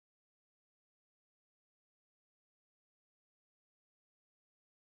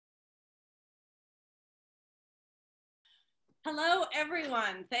Hello,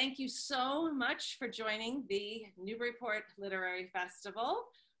 everyone. Thank you so much for joining the Newburyport Literary Festival.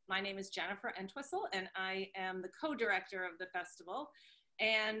 My name is Jennifer Entwistle, and I am the co-director of the festival.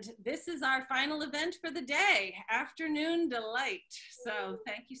 And this is our final event for the day, Afternoon Delight. So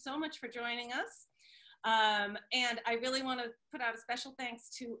thank you so much for joining us. And I really want to put out a special thanks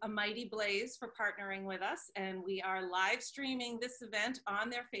to A Mighty Blaze for partnering with us. And we are live streaming this event on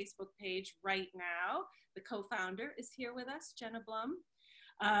their Facebook page right now. The co-founder is here with us, Jenna Blum.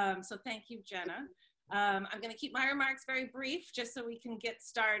 So thank you, Jenna. I'm going to keep my remarks very brief just so we can get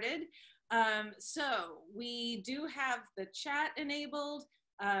started. So we do have the chat enabled.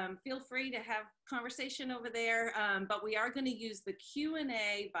 Feel free to have conversation over there, but we are going to use the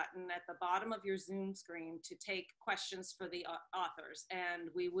Q&A button at the bottom of your Zoom screen to take questions for the authors, and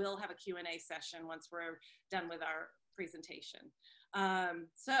we will have a Q&A session once we're done with our presentation.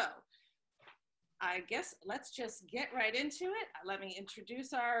 So I guess let's just get right into it. Let me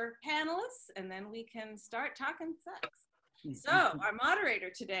introduce our panelists, and then we can start talking sex. So our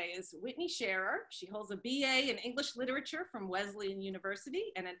moderator today is Whitney Scherer. She holds a BA in English Literature from Wesleyan University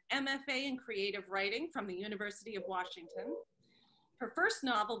and an MFA in Creative Writing from the University of Washington. Her first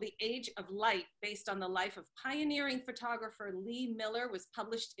novel, The Age of Light, based on the life of pioneering photographer Lee Miller, was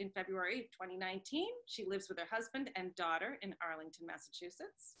published in February 2019. She lives with her husband and daughter in Arlington,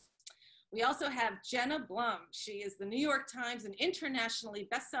 Massachusetts. We also have Jenna Blum. She is the New York Times and internationally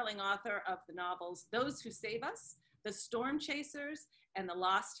best-selling author of the novels Those Who Save Us, The Storm Chasers, and The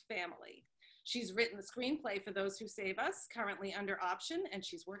Lost Family. She's written the screenplay for Those Who Save Us, currently under option, and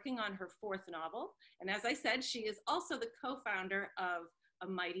she's working on her fourth novel. And as I said, she is also the co-founder of A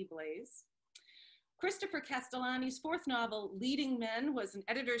Mighty Blaze. Christopher Castellani's fourth novel, Leading Men, was an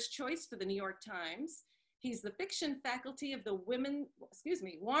editor's choice for the New York Times. He's the fiction faculty of the Warren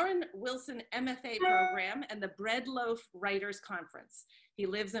Wilson MFA program and the Bread Loaf Writers Conference. He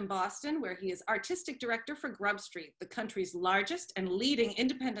lives in Boston, where he is artistic director for Grub Street, the country's largest and leading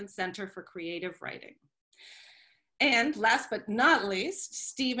independent center for creative writing. And last but not least,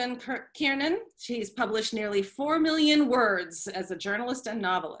 Stephen Kiernan. He's published nearly 4 million words as a journalist and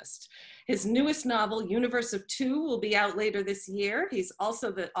novelist. His newest novel, Universe of Two, will be out later this year. He's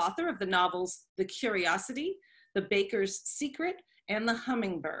also the author of the novels The Curiosity, The Baker's Secret, and The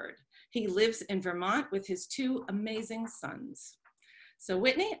Hummingbird. He lives in Vermont with his 2 amazing sons. So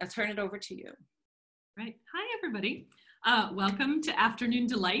Whitney, I'll turn it over to you. Right. Hi, everybody. Welcome to Afternoon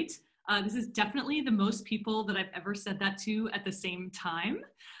Delight. This is definitely the most people that I've ever said that to at the same time.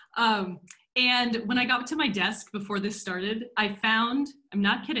 And when I got to my desk before this started, I found, I'm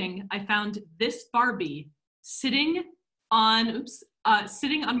not kidding, I found this Barbie sitting on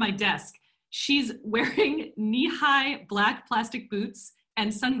my desk. She's wearing knee-high black plastic boots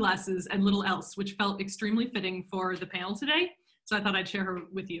and sunglasses and little else, which felt extremely fitting for the panel today. So I thought I'd share her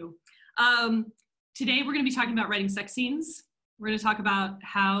with you. Today, we're going to be talking about writing sex scenes. We're going to talk about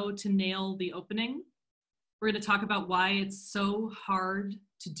how to nail the opening. We're going to talk about why it's so hard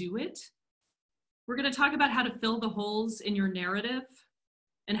to do it. We're going to talk about how to fill the holes in your narrative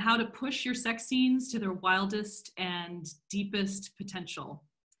and how to push your sex scenes to their wildest and deepest potential.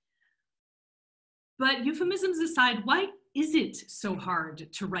 But euphemisms aside, why is it so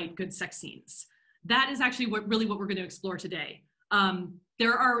hard to write good sex scenes? That is actually what we're going to explore today.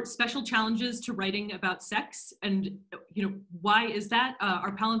 There are special challenges to writing about sex, and why is that?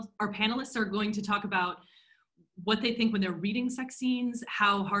 Our panelists are going to talk about what they think when they're reading sex scenes,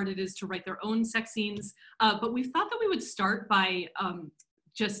 how hard it is to write their own sex scenes. But we thought that we would start by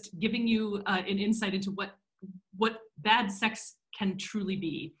just giving you an insight into what bad sex can truly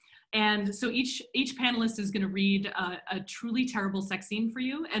be. And so each panelist is going to read a truly terrible sex scene for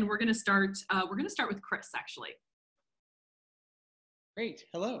you, and we're going to start with Chris, actually. Great,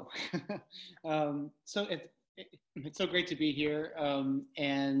 hello. So it's so great to be here,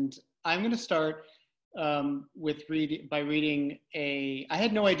 and I'm going to start by reading I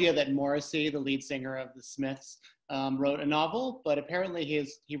had no idea that Morrissey, the lead singer of the Smiths, wrote a novel, but apparently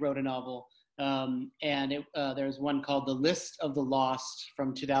he wrote a novel, and there's one called The List of the Lost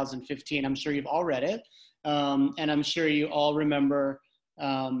from 2015. I'm sure you've all read it, and I'm sure you all remember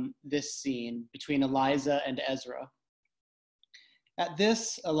this scene between Eliza and Ezra. At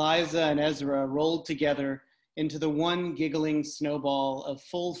this, Eliza and Ezra rolled together into the one giggling snowball of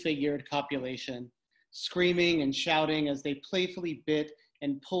full-figured copulation, screaming and shouting as they playfully bit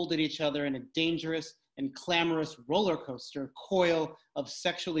and pulled at each other in a dangerous and clamorous roller coaster coil of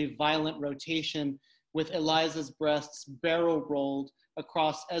sexually violent rotation, with Eliza's breasts barrel rolled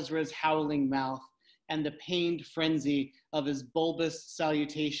across Ezra's howling mouth and the pained frenzy of his bulbous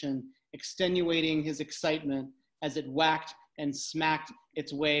salutation extenuating his excitement as it whacked and smacked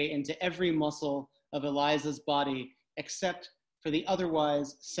its way into every muscle of Eliza's body except for the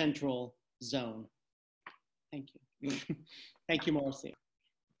otherwise central zone. Thank you. Thank you, Morrissey.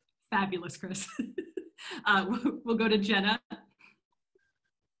 Fabulous, Chris. We'll go to Jenna.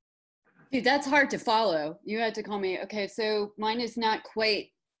 Dude, that's hard to follow. You had to call me. Okay, so mine is not quite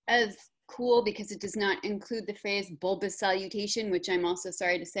as cool because it does not include the phrase bulbous salutation, which I'm also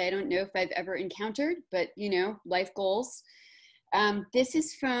sorry to say I don't know if I've ever encountered, but you know, life goals. This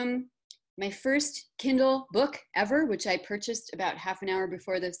is from my first Kindle book ever, which I purchased about half an hour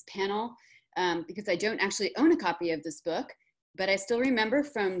before this panel, because I don't actually own a copy of this book, but I still remember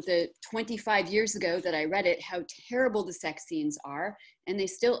from the 25 years ago that I read it, how terrible the sex scenes are, and they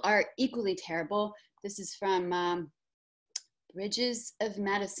still are equally terrible. This is from Bridges of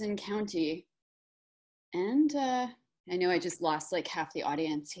Madison County. And I know I just lost like half the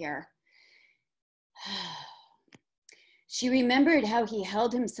audience here. She remembered how he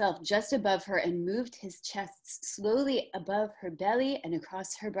held himself just above her and moved his chest slowly above her belly and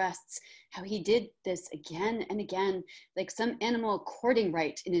across her breasts, how he did this again and again, like some animal courting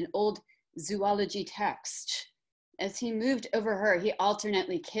rite in an old zoology text. As he moved over her, he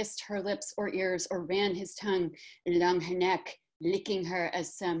alternately kissed her lips or ears or ran his tongue along her neck, licking her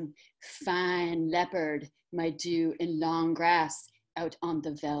as some fine leopard might do in long grass out on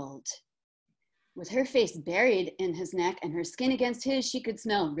the veld. With her face buried in his neck and her skin against his, she could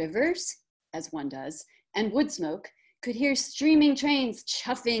smell rivers, as one does, and wood smoke, could hear streaming trains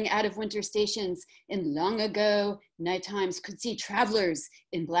chuffing out of winter stations in long ago night times, could see travelers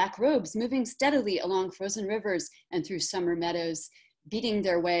in black robes moving steadily along frozen rivers and through summer meadows, beating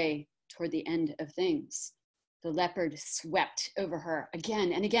their way toward the end of things. The leopard swept over her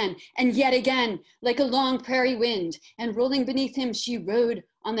again and again, and yet again, like a long prairie wind, and rolling beneath him, she rode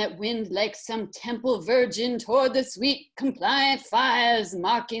on that wind like some temple virgin toward the sweet, compliant fires,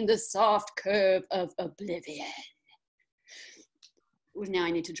 marking the soft curve of oblivion. Ooh, now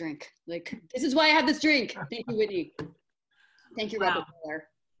I need to drink. Like, this is why I have this drink. Thank you, Whitney. Thank you, Robert Miller.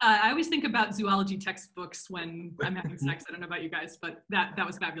 I always think about zoology textbooks when I'm having sex. I don't know about you guys, but that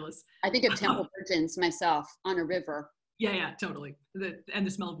was fabulous. I think of temple virgins myself on a river. Yeah, totally. And the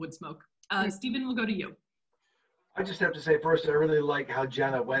smell of wood smoke. Stephen, we'll go to you. I just have to say first, I really like how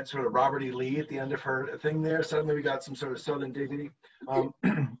Jenna went sort of Robert E. Lee at the end of her thing there. Suddenly we got some sort of Southern dignity.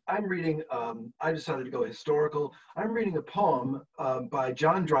 I'm reading, I decided to go historical. I'm reading a poem by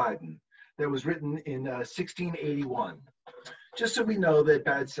John Dryden that was written in 1681. Just so we know that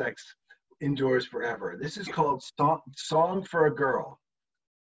bad sex endures forever. This is called Song for a Girl.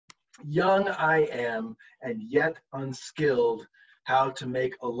 Young I am, and yet unskilled, how to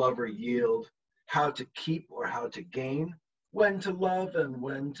make a lover yield, how to keep or how to gain, when to love and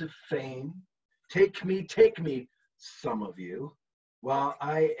when to feign. Take me, some of you, while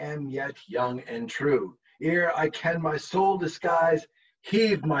I am yet young and true. Ere I can my soul disguise,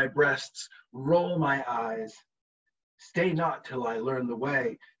 heave my breasts, roll my eyes. Stay not till I learn the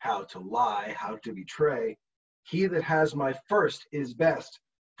way, how to lie, how to betray. He that has my first is best,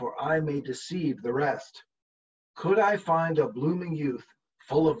 for I may deceive the rest. Could I find a blooming youth,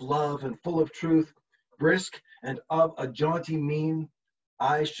 full of love and full of truth, brisk and of a jaunty mien,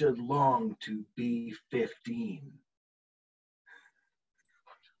 I should long to be 15.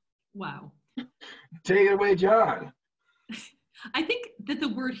 Wow. Take it away, John. I think that the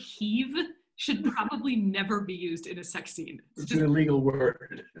word heave should probably never be used in a sex scene. It's an illegal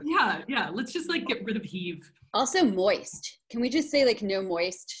word. Yeah. Let's just like get rid of heave. Also moist. Can we just say like no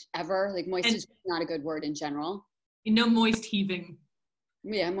moist ever? Like moist is not a good word in general. No moist heaving.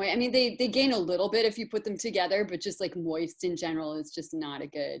 Yeah, I mean, they gain a little bit if you put them together, but just like moist in general is just not a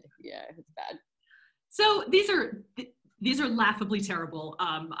good, yeah, it's bad. So these are laughably terrible.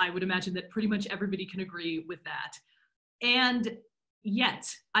 I would imagine that pretty much everybody can agree with that. And yet,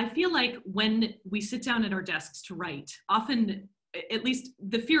 I feel like when we sit down at our desks to write, often, at least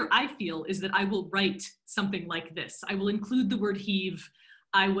the fear I feel is that I will write something like this. I will include the word heave.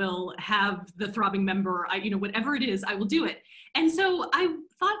 I will have the throbbing member, whatever it is, I will do it. And so I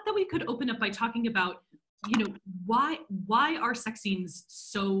thought that we could open up by talking about, why are sex scenes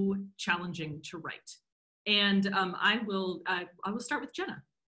so challenging to write? And I will start with Jenna.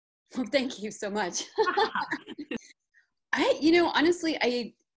 Well, thank you so much.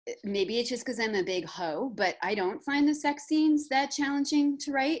 Honestly, maybe it's just because I'm a big hoe, but I don't find the sex scenes that challenging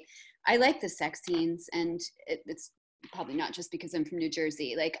to write. I like the sex scenes, and it's probably not just because I'm from New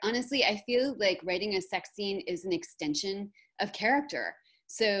Jersey. Like, honestly, I feel like writing a sex scene is an extension of character.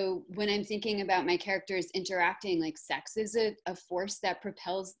 So when I'm thinking about my characters interacting, like sex is a force that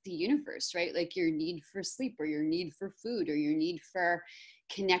propels the universe, right? Like your need for sleep, or your need for food, or your need for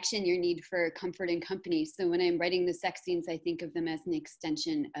connection, your need for comfort and company. So when I'm writing the sex scenes, I think of them as an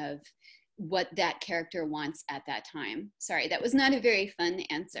extension of what that character wants at that time. Sorry, that was not a very fun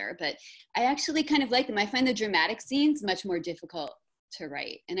answer, but I actually kind of like them. I find the dramatic scenes much more difficult to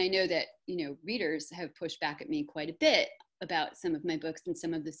write. And I know that, you know, readers have pushed back at me quite a bit about some of my books and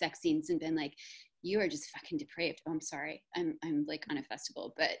some of the sex scenes and been like, you are just fucking depraved. Oh, I'm sorry. I'm like on a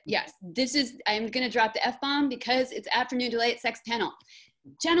festival, but yes, I'm going to drop the F-bomb because it's Afternoon Delight Sex Panel.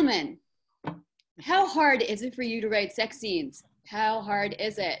 Gentlemen, how hard is it for you to write sex scenes? How hard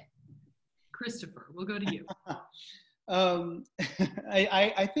is it? Christopher, we'll go to you.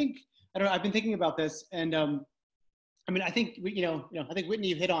 I think, I don't know, I've been thinking about this, and I mean, I think, I think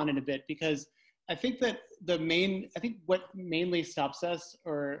Whitney hit on it a bit, because I think that what mainly stops us,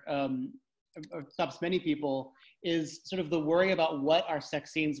 or stops many people, is sort of the worry about what our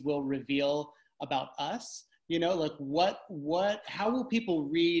sex scenes will reveal about us. You know, like how will people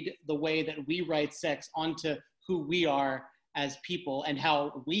read the way that we write sex onto who we are as people and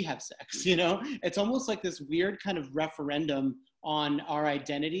how we have sex, you know? It's almost like this weird kind of referendum on our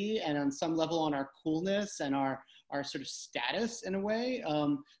identity, and on some level on our coolness and our sort of status in a way.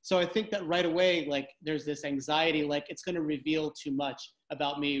 So I think that right away, like there's this anxiety, like it's gonna reveal too much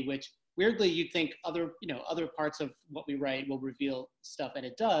about me, which weirdly you'd think other parts of what we write will reveal stuff, and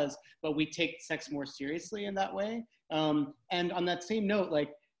it does, but we take sex more seriously in that way. And on that same note, like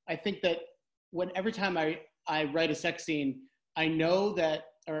I think that every time I write a sex scene, I know that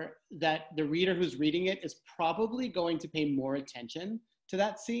the reader who's reading it is probably going to pay more attention to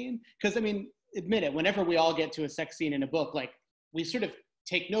that scene. Because I mean, admit it, whenever we all get to a sex scene in a book, like we sort of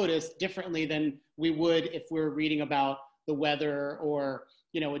take notice differently than we would if we're reading about the weather, or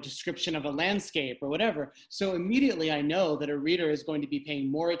a description of a landscape or whatever. So immediately I know that a reader is going to be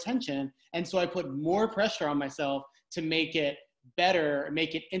paying more attention. And so I put more pressure on myself to make it better,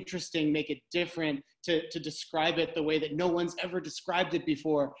 make it interesting, make it different, to describe it the way that no one's ever described it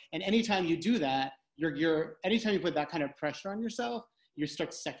before. And anytime you do that, anytime you put that kind of pressure on yourself, you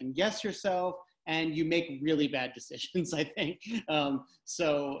start to second guess yourself, and you make really bad decisions, I think.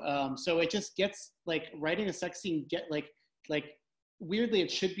 So it just gets, like, writing a sex scene weirdly, it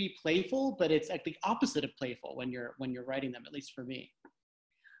should be playful, but it's like the opposite of playful when you're writing them, at least for me.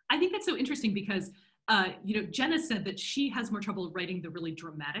 I think that's so interesting because Jenna said that she has more trouble writing the really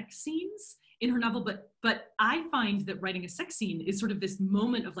dramatic scenes in her novel, but I find that writing a sex scene is sort of this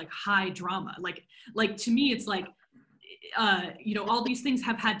moment of like high drama. Like to me, it's like, all these things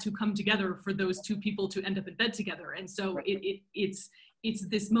have had to come together for those two people to end up in bed together. And so it's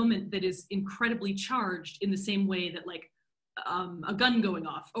this moment that is incredibly charged in the same way that like a gun going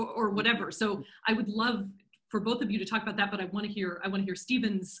off or whatever. So I would love for both of you to talk about that, but I want to hear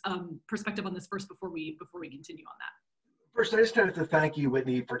Stephen's perspective on this first before we continue on that. First, I just have to thank you,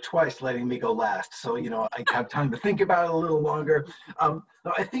 Whitney, for twice letting me go last. So, I have time to think about it a little longer.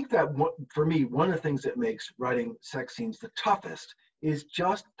 I think that for me, one of the things that makes writing sex scenes the toughest is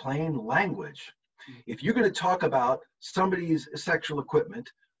just plain language. If you're going to talk about somebody's sexual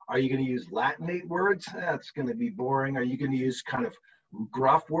equipment, are you going to use latinate words? That's going to be boring. Are you going to use kind of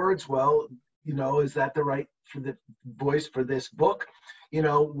gruff words? Well, is that the right for the voice for this book?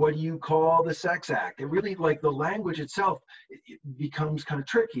 What do you call the sex act? It really, like, the language itself, it becomes kind of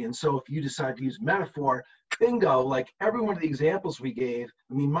tricky. And so if you decide to use metaphor, bingo, like every one of the examples we gave,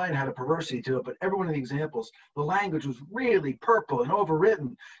 I mean, mine had a perversity to it, but every one of the examples, the language was really purple and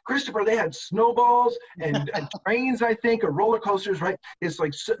overwritten. Christopher, they had snowballs and trains, I think, or roller coasters, right? It's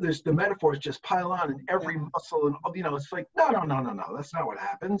like the metaphors just pile on, and every muscle, and it's like, no, that's not what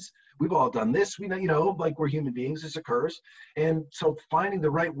happens. We've all done this. We know, like, we're human beings, this occurs. And so finding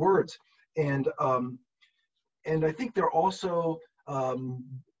the right words, and I think they're also,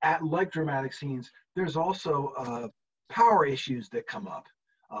 like dramatic scenes, there's also power issues that come up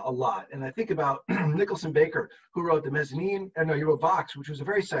a lot. And I think about Nicholson Baker, who wrote The Mezzanine, he wrote Vox, which was a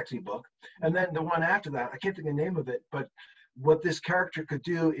very sexy book. And then the one after that, I can't think of the name of it, but what this character could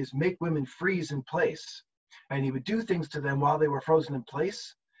do is make women freeze in place. And he would do things to them while they were frozen in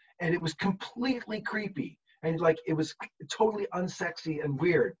place. And it was completely creepy. And like, it was totally unsexy and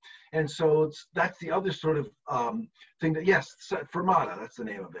weird. And so that's the other sort of thing that, yes, Fermata, that's the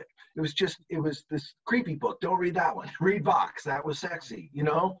name of it. It was this creepy book. Don't read that one. Read Vox. That was sexy,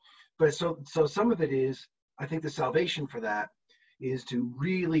 But so some of it is, I think the salvation for that is to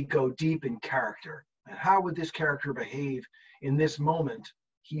really go deep in character. And how would this character behave in this moment,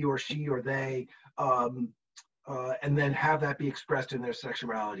 he or she or they, and then have that be expressed in their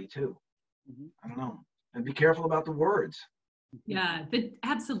sexuality too. Mhm. I don't know. And be careful about the words. Yeah,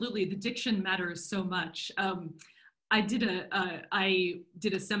 absolutely. The diction matters so much. I did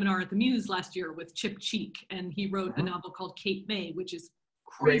a seminar at the Muse last year with Chip Cheek, and he wrote a novel called Kate May, which is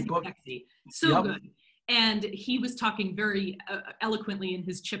crazy Great book. sexy, so Yep. good. And he was talking very eloquently in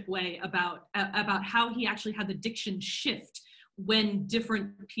his Chip way about how he actually had the diction shift when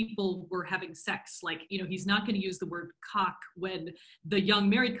different people were having sex. Like, you know, he's not going to use the word cock when the young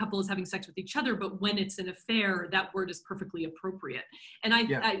married couple is having sex with each other, but when it's an affair, that word is perfectly appropriate. And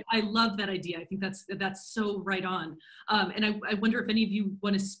I love that idea. I think that's so right on. And I wonder if any of you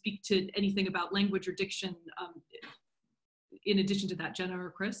want to speak to anything about language or diction in addition to that, Jenna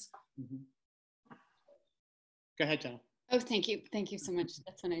or Chris? Mm-hmm. Go ahead, Jenna. Oh, thank you. Thank you so much.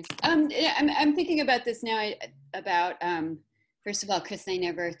 That's so nice. I'm thinking about this now about, first of all, Chris, I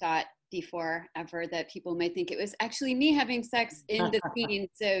never thought before ever that people might think it was actually me having sex in the scene.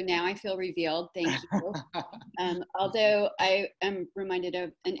 So now I feel revealed. Thank you. Although I am reminded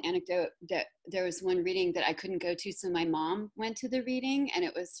of an anecdote that there was one reading that I couldn't go to. So my mom went to the reading, and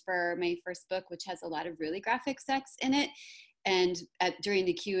it was for my first book, which has a lot of really graphic sex in it. And during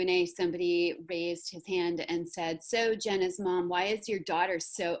the Q&A, somebody raised his hand and said, "So Jenna's mom, why is your daughter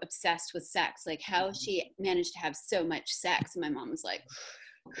so obsessed with sex? Like, how she managed to have so much sex?" And my mom was like,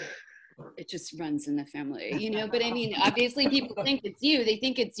 "It just runs in the family, you know." But I mean, obviously people think it's you. They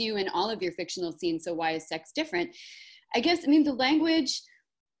think it's you in all of your fictional scenes. So why is sex different? I guess, I mean, the language,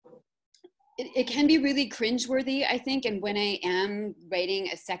 it can be really cringeworthy, I think. And when I am writing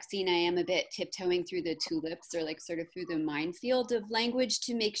a sex scene, I am a bit tiptoeing through the tulips, or like sort of through the minefield of language,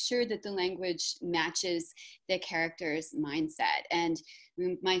 to make sure that the language matches the character's mindset. And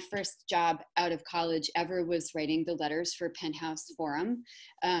my first job out of college ever was writing the letters for Penthouse Forum,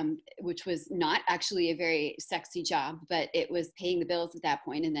 which was not actually a very sexy job, but it was paying the bills at that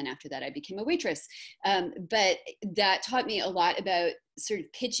point. And then after that, I became a waitress. But that taught me a lot about sort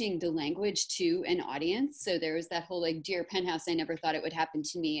of pitching the language to an audience. So there was that whole like, "Dear Penthouse, I never thought it would happen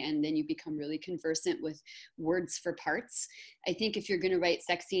to me." And then you become really conversant with words for parts. I think if you're going to write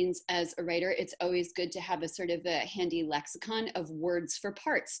sex scenes as a writer, it's always good to have a sort of a handy lexicon of words for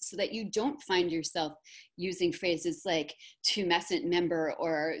parts, so that you don't find yourself using phrases like tumescent member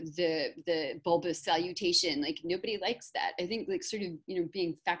or the bulbous salutation. Like, nobody likes that. I think, like, sort of, you know,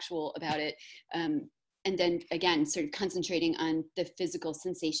 being factual about it, and then again, sort of concentrating on the physical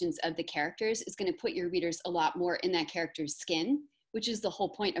sensations of the characters is going to put your readers a lot more in that character's skin, which is the whole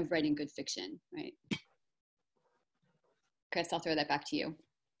point of writing good fiction, right? Chris, I'll throw that back to you.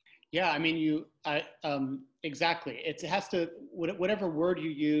 Yeah, I mean, exactly. It has to, whatever word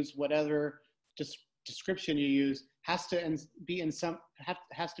you use, whatever description you use, has to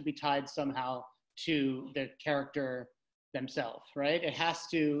be tied somehow to the character themselves, right? It has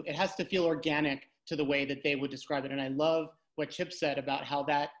to feel organic to the way that they would describe it. And I love what Chip said about how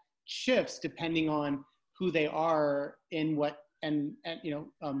that shifts depending on who they are in what, and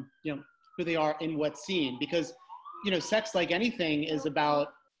who they are in what scene. Because, you know, sex, like anything, is about,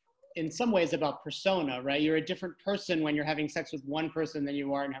 in some ways, about persona, right? You're a different person when you're having sex with one person than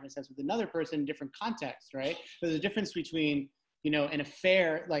you are in having sex with another person in different contexts, right? There's a difference between, you know, an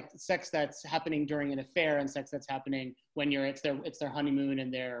affair, like sex that's happening during an affair, and sex that's happening when it's their honeymoon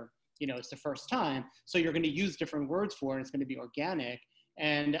and it's the first time. So you're going to use different words for it. It's going to be organic.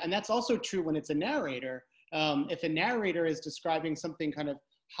 And that's also true when it's a narrator. If a narrator is describing something kind of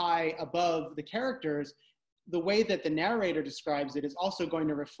high above the characters, the way that the narrator describes it is also going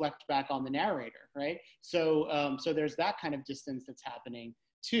to reflect back on the narrator, right? So there's that kind of distance that's happening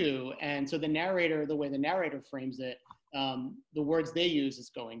too. And so the way the narrator frames it, the words they use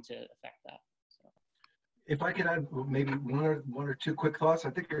is going to affect that. So. If I could add maybe one or two quick thoughts,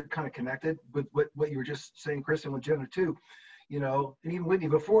 I think they're kind of connected with what you were just saying, Chris, and with Jenna too. You know, and even Whitney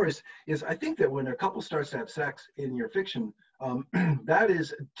before is I think that when a couple starts to have sex in your fiction, that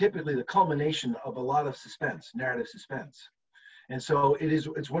is typically the culmination of a lot of suspense, narrative suspense. And so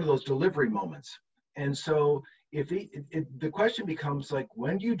it's one of those delivery moments. And so the question becomes like,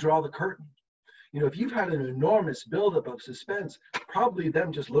 when do you draw the curtain? You know, if you've had an enormous buildup of suspense, probably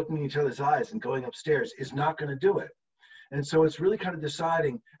them just looking in each other's eyes and going upstairs is not going to do it. And so it's really kind of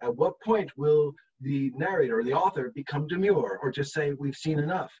deciding at what point will the narrator or the author become demure or just say, we've seen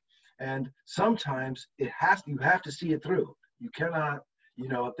enough. And sometimes you have to see it through. You cannot, you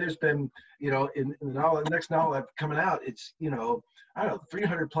know, if there's been, you know, in the next novel that's coming out, it's, you know, I don't know,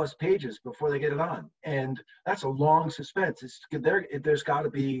 300 plus pages before they get it on. And that's a long suspense. There's got to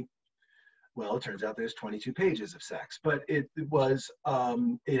be Well, it turns out there's 22 pages of sex, but it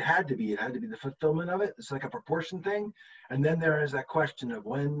had to be the fulfillment of it. It's like a proportion thing. And then there is that question of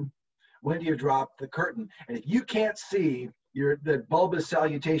when do you drop the curtain? And if you can't see the bulbous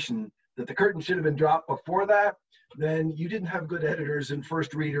salutation that the curtain should have been dropped before that, then you didn't have good editors and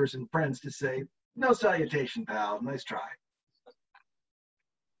first readers and friends to say, no salutation, pal, nice try.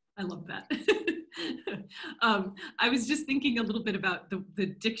 I love that. I was just thinking a little bit about the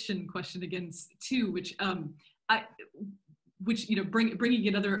diction question again too, which bringing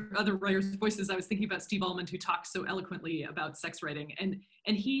in other writers' voices. I was thinking about Steve Almond, who talks so eloquently about sex writing,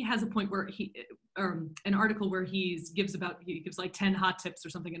 and he has a point where an article where he gives like 10 hot tips or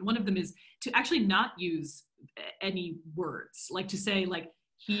something, and one of them is to actually not use any words, like to say like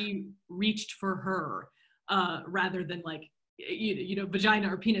he reached for her rather than like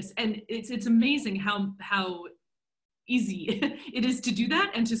vagina or penis. And it's amazing how easy it is to do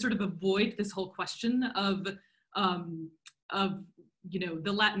that and to sort of avoid this whole question of the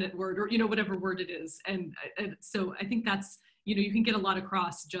latinate word or whatever word it is. And so I think that's you can get a lot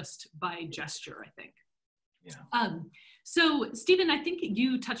across just by gesture, I think. Yeah. So Stephen, I think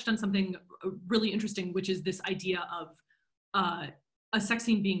you touched on something really interesting, which is this idea of a sex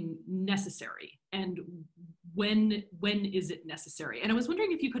scene being necessary, and when is it necessary? And I was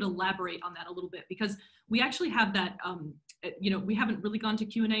wondering if you could elaborate on that a little bit, because we actually have that, we haven't really gone to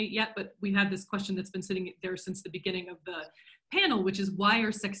Q&A yet, but we have this question that's been sitting there since the beginning of the panel, which is, why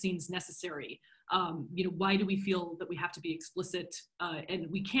are sex scenes necessary? Why do we feel that we have to be explicit and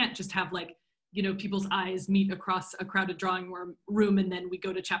we can't just have like, people's eyes meet across a crowded drawing room and then we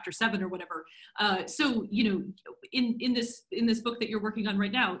go to chapter 7 or whatever. So, in this book that you're working on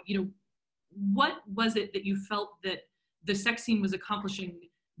right now, what was it that you felt that the sex scene was accomplishing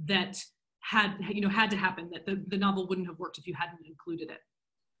that had to happen, that the novel wouldn't have worked if you hadn't included it?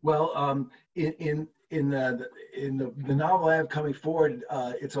 Well, in the novel I have coming forward,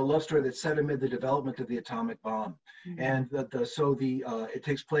 it's a love story that's set amid the development of the atomic bomb. Mm-hmm. And it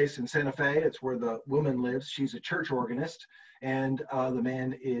takes place in Santa Fe. It's where the woman lives. She's a church organist, and the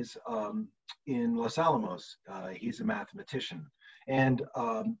man is in Los Alamos. He's a mathematician, and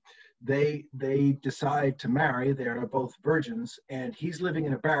they decide to marry. They are both virgins, and he's living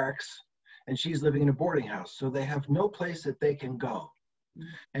in a barracks, and she's living in a boarding house. So they have no place that they can go.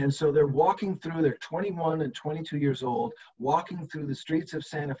 And so they're walking through, they're 21 and 22 years old, walking through the streets of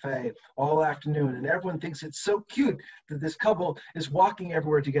Santa Fe all afternoon. And everyone thinks it's so cute that this couple is walking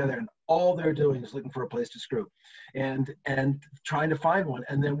everywhere together, and all they're doing is looking for a place to screw and trying to find one.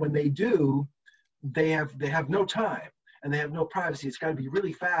 And then when they do, they have no time and they have no privacy. It's got to be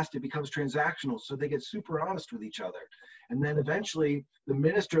really fast. It becomes transactional. So they get super honest with each other. And then eventually the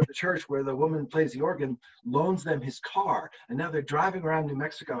minister of the church where the woman plays the organ loans them his car. And now they're driving around New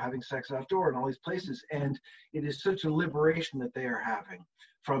Mexico having sex outdoor in all these places. And it is such a liberation that they are having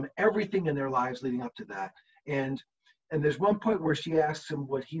from everything in their lives leading up to that. And there's one point where she asks him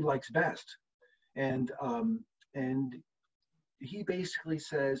what he likes best. And he basically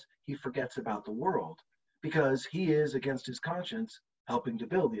says he forgets about the world because he is, against his conscience, helping to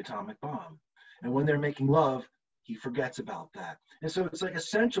build the atomic bomb. And when they're making love, he forgets about that. And so it's like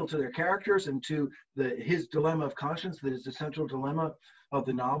essential to their characters and to his dilemma of conscience that is the central dilemma of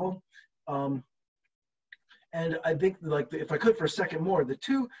the novel. And I think, like, if I could for a second more,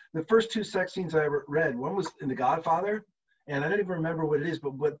 the first two sex scenes I ever read, one was in The Godfather, and I don't even remember what it is,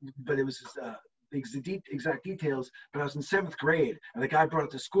 but it was the exact details, but I was in 7th grade, and the guy brought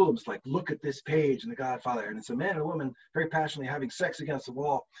it to school and was like, look at this page in The Godfather, and it's a man and a woman very passionately having sex against the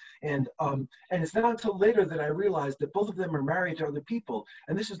wall, and it's not until later that I realized that both of them are married to other people,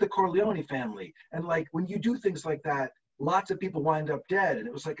 and this is the Corleone family, and like, when you do things like that, lots of people wind up dead, and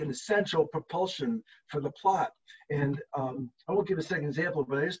it was like an essential propulsion for the plot. And I won't give a second example,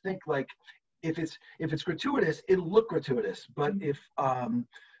 but I just think, like, if it's gratuitous, it'll look gratuitous, but if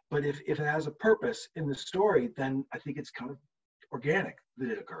it has a purpose in the story, then I think it's kind of organic that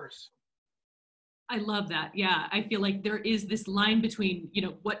it occurs. I love that. Yeah, I feel like there is this line between,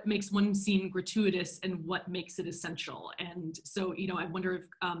 what makes one scene gratuitous and what makes it essential. And so, I wonder if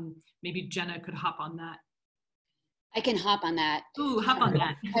maybe Jenna could hop on that. I can hop on that. Ooh, hop on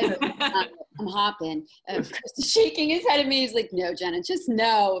that. I'm hopping. Chris is shaking his head at me. He's like, no, Jenna, just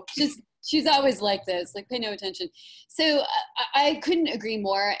no. Just She's always like this, like pay no attention. So I couldn't agree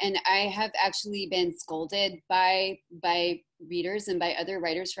more. And I have actually been scolded by readers and by other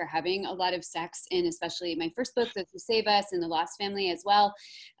writers for having a lot of sex in, especially my first book, Those Who Save Us, and The Lost Family as well.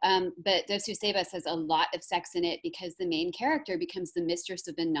 But Those Who Save Us has a lot of sex in it because the main character becomes the mistress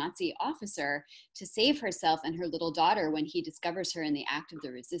of a Nazi officer to save herself and her little daughter when he discovers her in the act of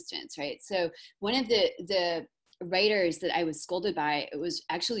the resistance, right? So one of the writers that I was scolded by, it was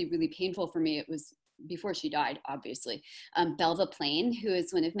actually really painful for me. It was before she died, obviously. Belva Plain, who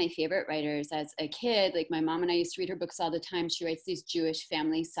is one of my favorite writers as a kid. Like my mom and I used to read her books all the time. She writes these Jewish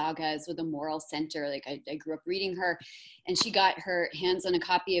family sagas with a moral center. Like I grew up reading her, and she got her hands on a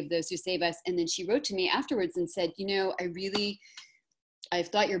copy of Those Who Save Us. And then she wrote to me afterwards and said, you know, I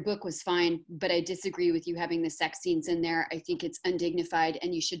thought your book was fine, but I disagree with you having the sex scenes in there. I think it's undignified,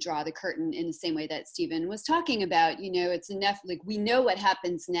 and you should draw the curtain in the same way that Stephen was talking about. You know, it's enough, like we know what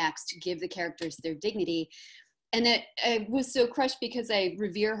happens next, give the characters their dignity. And that I was so crushed because I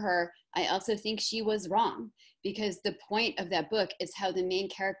revere her. I also think she was wrong, because the point of that book is how the main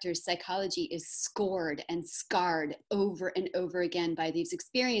character's psychology is scored and scarred over and over again by these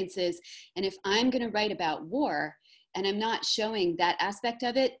experiences. And if I'm going to write about war, and I'm not showing that aspect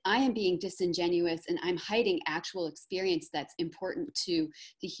of it, I am being disingenuous, and I'm hiding actual experience that's important to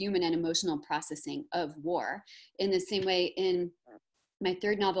the human and emotional processing of war. In the same way, in my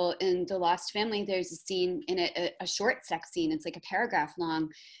third novel, in The Lost Family, there's a scene in it, a short sex scene. It's like a paragraph long,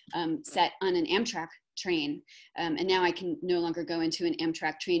 set on an Amtrak train. And now I can no longer go into an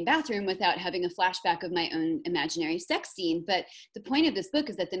Amtrak train bathroom without having a flashback of my own imaginary sex scene. But the point of this book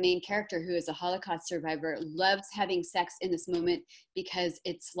is that the main character, who is a Holocaust survivor, loves having sex in this moment because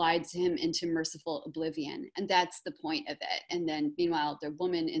it slides him into merciful oblivion. And that's the point of it. And then meanwhile, the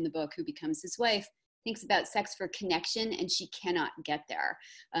woman in the book who becomes his wife thinks about sex for connection, and she cannot get there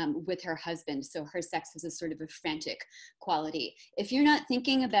with her husband. So her sex has a sort of a frantic quality. If you're not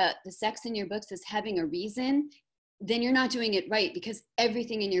thinking about the sex in your books as having a reason, then you're not doing it right, because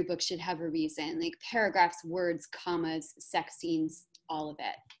everything in your book should have a reason, like paragraphs, words, commas, sex scenes, all of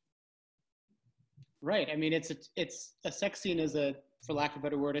it. Right. I mean, it's a sex scene is a, for lack of a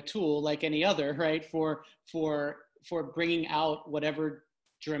better word, a tool like any other, right? For bringing out whatever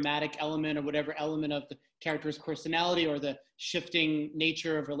dramatic element or whatever element of the character's personality or the shifting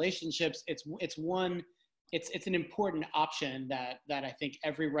nature of relationships. It's an important option that I think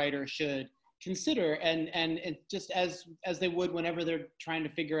every writer should consider, and it just as they would whenever they're trying to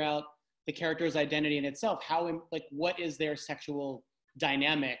figure out the character's identity in itself. How, like, what is their sexual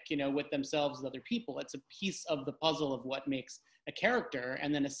dynamic, you know, with themselves and other people? It's a piece of the puzzle of what makes a character,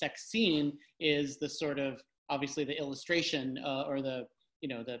 and then a sex scene is the sort of, obviously, the illustration or the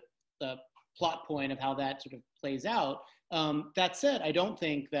plot point of how that sort of plays out. That said, I don't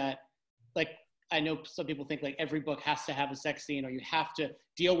think that, like, I know some people think like every book has to have a sex scene or you have to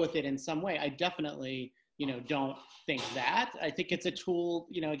deal with it in some way. I definitely, don't think that. I think it's a tool,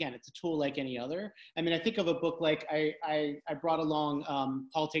 again, it's a tool like any other. I mean, I think of a book like I brought along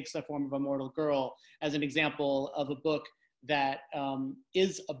Politics, the Form of a Mortal Girl as an example of a book that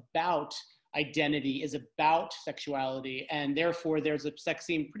is about identity, is about sexuality, and therefore there's a sex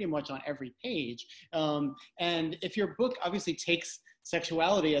scene pretty much on every page. And if your book obviously takes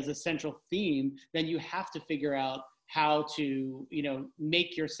sexuality as a central theme, then you have to figure out how to,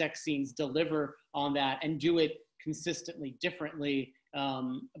 make your sex scenes deliver on that and do it consistently differently.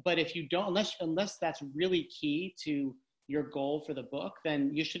 But if you don't, unless that's really key to your goal for the book,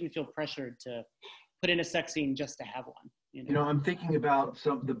 then you shouldn't feel pressured to put in a sex scene just to have one. I'm thinking about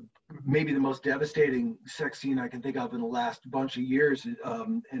maybe the most devastating sex scene I can think of in the last bunch of years,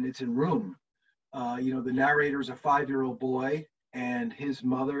 and it's in Room. The narrator is a 5-year-old boy, and his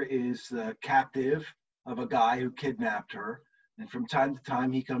mother is the captive of a guy who kidnapped her. And from time to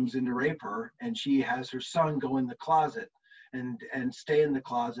time, he comes in to rape her, and she has her son go in the closet and stay in the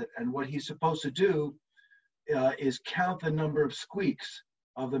closet. And what he's supposed to do is count the number of squeaks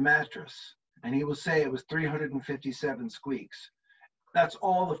of the mattress. And he will say it was 357 squeaks. That's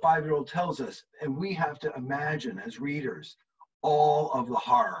all the 5-year-old tells us. And we have to imagine as readers all of the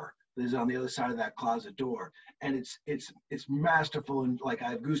horror that is on the other side of that closet door. And it's masterful, and like I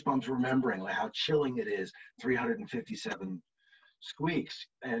have goosebumps remembering like how chilling it is, 357 squeaks.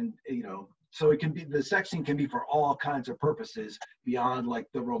 And so it can be, the sex scene can be for all kinds of purposes beyond like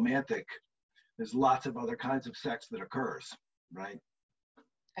the romantic. There's lots of other kinds of sex that occurs, right?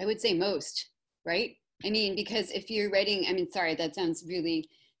 I would say most, right? I mean, because if you're writing, sorry, that sounds really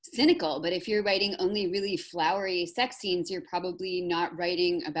cynical. But if you're writing only really flowery sex scenes, you're probably not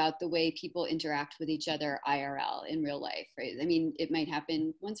writing about the way people interact with each other IRL in real life, right? I mean, it might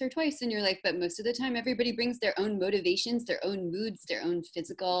happen once or twice in your life, but most of the time everybody brings their own motivations, their own moods, their own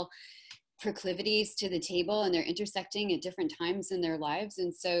physical proclivities to the table, and they're intersecting at different times in their lives.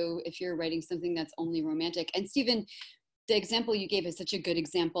 And so if you're writing something that's only romantic, and Stephen, the example you gave is such a good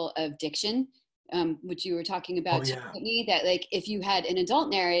example of diction, which you were talking about, Whitney, that like if you had an adult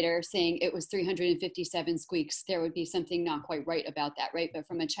narrator saying it was 357 squeaks, there would be something not quite right about that, right? But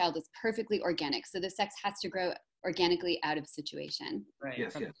from a child, it's perfectly organic. So the sex has to grow organically out of situation.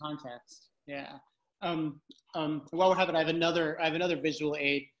 Right, from the context. Yeah. While we're having, I have another visual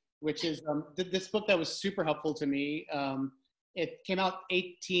aid, which is this book that was super helpful to me. It came out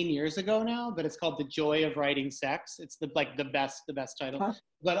 18 years ago now, but it's called The Joy of Writing Sex. It's the best title,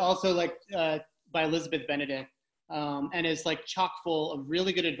 but also like by Elizabeth Benedict, and is like chock full of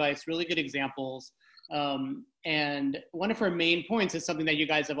really good advice, really good examples. And one of her main points is something that you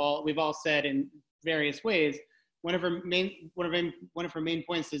guys we've all said in various ways. One of her main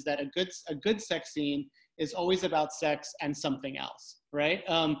points is that a good sex scene is always about sex and something else, right?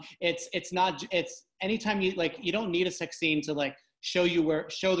 It's anytime you don't need a sex scene to like show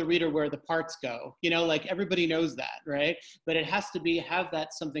the reader where the parts go, like everybody knows that, right? But it has to have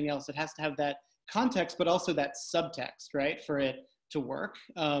that something else. It has to have that context, but also that subtext, right, for it to work.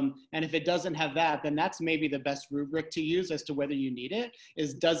 And if it doesn't have that, then that's maybe the best rubric to use as to whether you need it,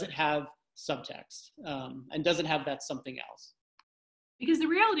 is does it have subtext, and does it have that something else? Because the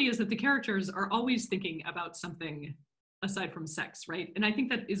reality is that the characters are always thinking about something aside from sex, right? And I think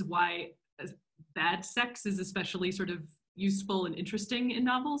that is why bad sex is especially sort of useful and interesting in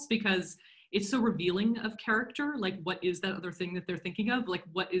novels, because it's so revealing of character. Like, what is that other thing that they're thinking of? Like,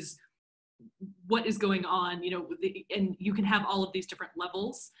 what is going on, and you can have all of these different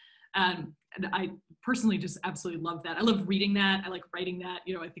levels. And I personally just absolutely love that. I love reading that. I like writing that.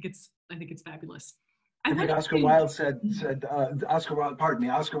 I think it's fabulous. I think Oscar Wilde said Oscar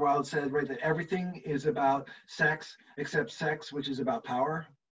Wilde said, right, that everything is about sex except sex, which is about power.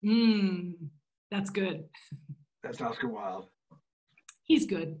 That's good. That's Oscar Wilde. He's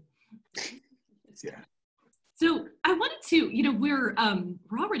good. Yeah. So I wanted to, we're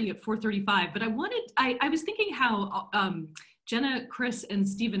already at 4:35, but I was thinking how Jenna, Chris, and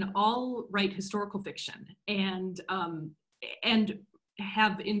Stephen all write historical fiction, and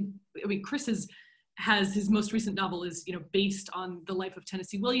Chris has his most recent novel is, based on the life of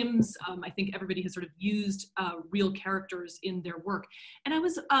Tennessee Williams. I think everybody has sort of used real characters in their work. And I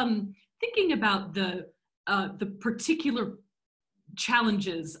was thinking about the particular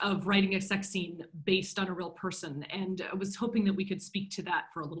challenges of writing a sex scene based on a real person. And I was hoping that we could speak to that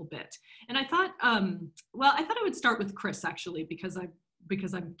for a little bit. And I thought, I would start with Chris, actually, because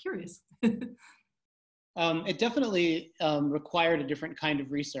I'm curious. It definitely required a different kind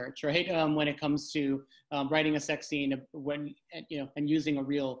of research, right? When it comes to writing a sex scene, and using a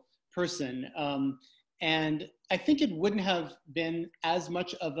real person. And I think it wouldn't have been as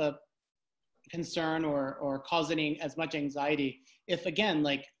much of a concern or causing as much anxiety if, again,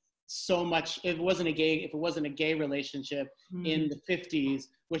 like if it wasn't a gay relationship in the 50s,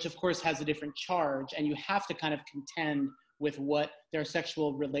 which of course has a different charge, and you have to kind of contend with what their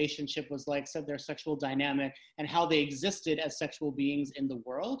sexual relationship was like, so their sexual dynamic, and how they existed as sexual beings in the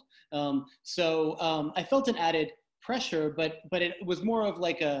world. So I felt an added pressure, but it was more of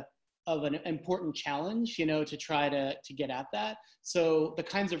like an important challenge, to try to get at that. So the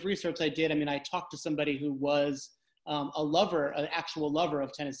kinds of research I did, I talked to somebody who was an actual lover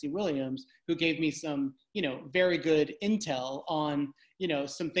of Tennessee Williams, who gave me some, very good intel on,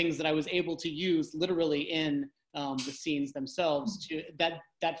 some things that I was able to use literally in the scenes themselves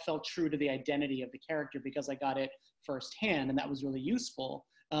that felt true to the identity of the character, because I got it firsthand, and that was really useful.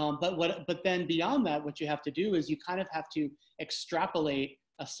 But then beyond that, what you have to do is you kind of have to extrapolate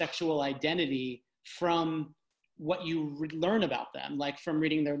a sexual identity from what you learn about them, like from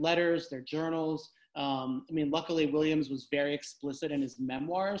reading their letters, their journals. Luckily Williams was very explicit in his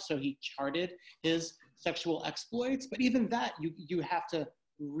memoirs, so he charted his sexual exploits, but even that you have to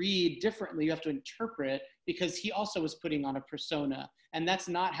read differently, you have to interpret, because he also was putting on a persona, and that's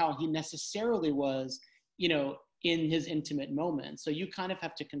not how he necessarily was, in his intimate moments. So you kind of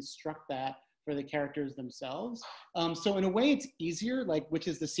have to construct that for the characters themselves. So in a way it's easier, which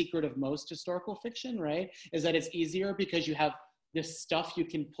is the secret of most historical fiction, right? Is that it's easier because you have this stuff you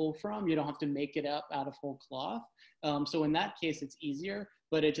can pull from. You don't have to make it up out of whole cloth. So in that case, it's easier,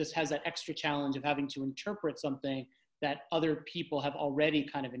 but it just has that extra challenge of having to interpret something that other people have already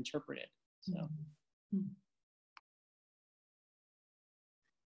kind of interpreted. So.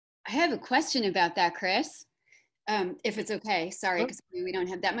 I have a question about that, Chris, if it's okay. Sorry, because we don't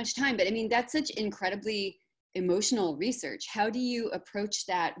have that much time. But I mean, that's such incredibly emotional research. How do you approach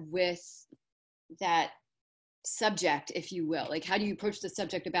that with that subject, if you will? Like, how do you approach the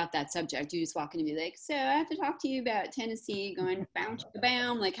subject about that subject? Do you just walk in and be like, so I have to talk to you about Tennessee going bam,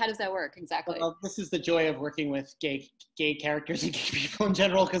 bam? Like, how does that work exactly? Well, this is the joy of working with gay characters and gay people in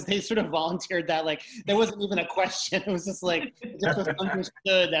general, because they sort of volunteered that. Like, there wasn't even a question. It was just like, it just was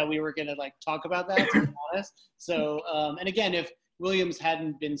understood that we were going to like talk about that, to be honest. So, and again, if Williams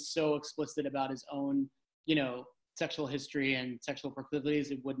hadn't been so explicit about his own, you know, sexual history and sexual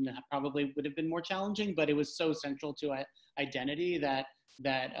proclivities, it probably would have been more challenging, but it was so central to identity that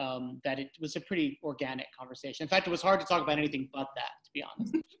it was a pretty organic conversation. In fact, it was hard to talk about anything but that, to be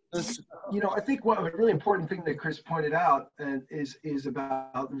honest. You know, I think a really important thing that Chris pointed out is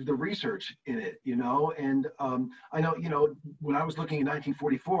about the research in it, you know, and I know, you know, when I was looking in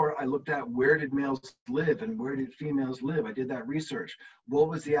 1944, I looked at where did males live and where did females live. I did that research. What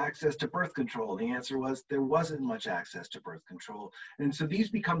was the access to birth control? The answer was there wasn't much access to birth control. And so these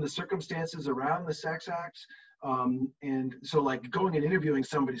become the circumstances around the sex acts. And so like going and interviewing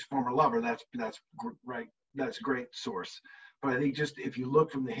somebody's former lover, that's right. That's a great source. But I think just if you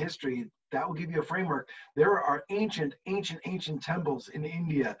look from the history, that will give you a framework. There are ancient temples in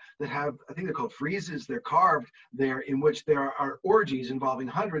India that have, I think they're called friezes, they're carved there, in which there are orgies involving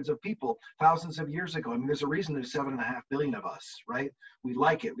hundreds of people thousands of years ago. I mean, there's a reason there's 7.5 billion of us, right? We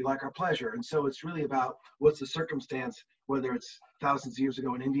like it, we like our pleasure. And so it's really about what's the circumstance, whether it's thousands of years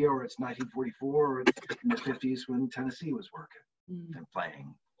ago in India, or it's 1944, or it's in the 50s when Tennessee was working and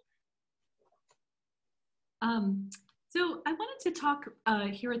playing. So I wanted to talk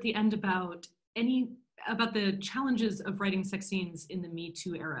here at the end about the challenges of writing sex scenes in the Me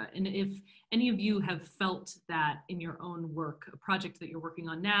Too era, and if any of you have felt that in your own work, a project that you're working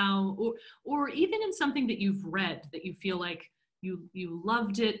on now, or even in something that you've read that you feel like you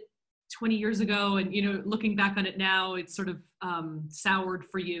loved it 20 years ago, and you know, looking back on it now, it's sort of soured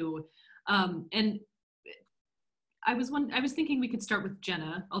for you. And I was thinking we could start with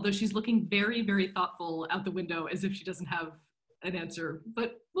Jenna, although she's looking very, very thoughtful out the window as if she doesn't have an answer,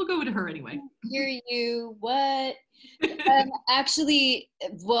 but we'll go to her anyway. Hear you, what? Actually,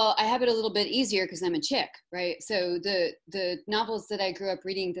 well, I have it a little bit easier because I'm a chick, right? So the novels that I grew up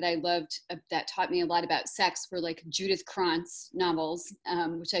reading that I loved, that taught me a lot about sex, were like Judith Krantz novels,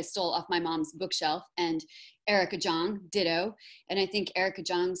 which I stole off my mom's bookshelf, and Erica Jong, ditto. And I think Erica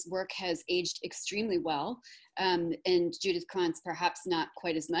Jong's work has aged extremely well. And Judith Krantz perhaps not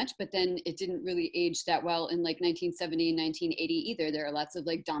quite as much, but then it didn't really age that well in like 1970 and 1980 either. There are lots of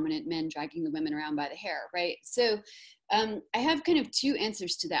like dominant men dragging the women around by the hair, right? So I have kind of two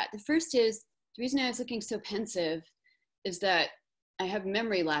answers to that. The first is, the reason I was looking so pensive is that I have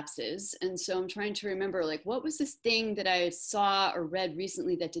memory lapses. And so I'm trying to remember, like, what was this thing that I saw or read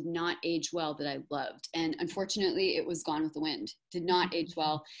recently that did not age well that I loved? And unfortunately, it was Gone with the Wind. Did not age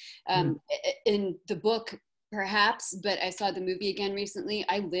well. In the book, perhaps, but I saw the movie again recently.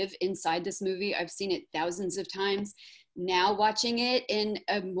 I live inside this movie. I've seen it thousands of times. Now watching it in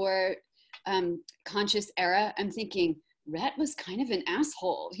a more conscious era, I'm thinking, Rhett was kind of an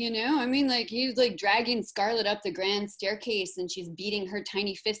asshole, you know? I mean, like, he was like dragging Scarlett up the grand staircase and she's beating her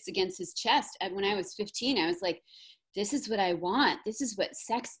tiny fists against his chest. And when I was 15, I was like, this is what I want. This is what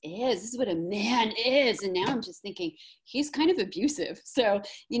sex is. This is what a man is. And now I'm just thinking, he's kind of abusive. So,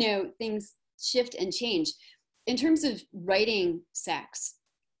 you know, things shift and change. In terms of writing sex,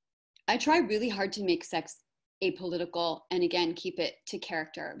 I try really hard to make sex apolitical and, again, keep it to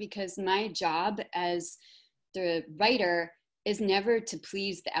character, because my job as the writer is never to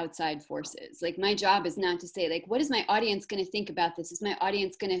please the outside forces. Like, my job is not to say, like, what is my audience going to think about this? Is my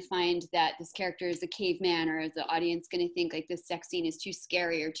audience going to find that this character is a caveman, or is the audience going to think like this sex scene is too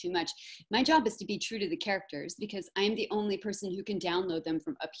scary or too much? My job is to be true to the characters, because I'm the only person who can download them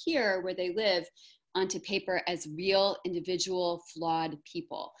from up here where they live onto paper as real, individual, flawed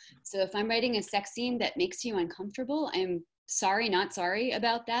people. So if I'm writing a sex scene that makes you uncomfortable, I'm sorry, not sorry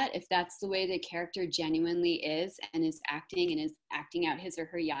about that. If that's the way the character genuinely is and is acting out his or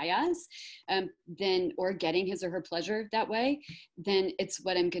her yayas, then, or getting his or her pleasure that way, then it's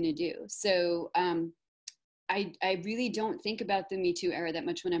what I'm going to do. So I really don't think about the Me Too era that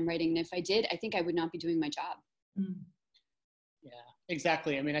much when I'm writing. And if I did, I think I would not be doing my job. Yeah,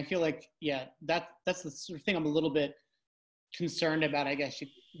 exactly. I mean, I feel like, yeah, that's the sort of thing I'm a little bit concerned about. I guess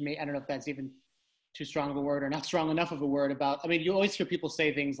I don't know if that's even too strong of a word or not strong enough of a word about, I mean, you always hear people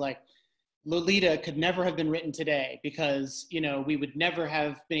say things like, Lolita could never have been written today because, you know, we would never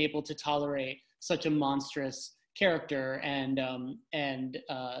have been able to tolerate such a monstrous character and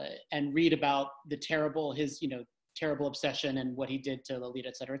read about the his terrible obsession and what he did to Lolita,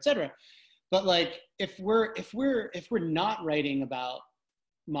 et cetera, et cetera. But like, if we're not writing about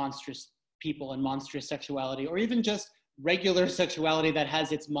monstrous people and monstrous sexuality, or even just regular sexuality that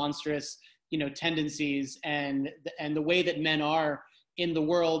has its monstrous, tendencies, and the way that men are in the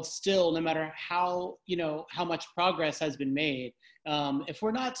world still, no matter how much progress has been made, if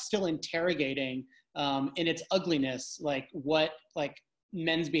we're not still interrogating in its ugliness, like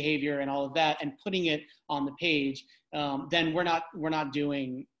men's behavior and all of that, and putting it on the page, then we're not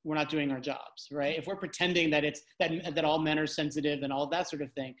doing our jobs, right? If we're pretending that that all men are sensitive and all that sort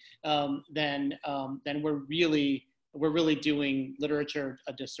of thing, then we're really doing literature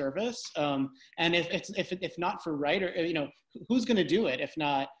a disservice. And if not for writer, who's going to do it if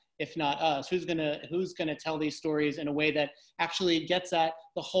not us? Who's gonna tell these stories in a way that actually gets at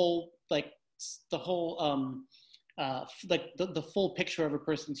the whole the full picture of a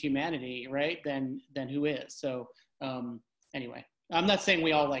person's humanity, right? Then who is? So anyway, I'm not saying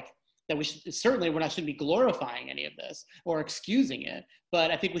we all that we should, certainly shouldn't be glorifying any of this or excusing it,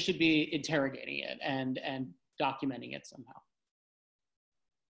 but I think we should be interrogating it and documenting it somehow.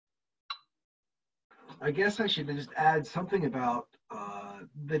 I guess I should just add something about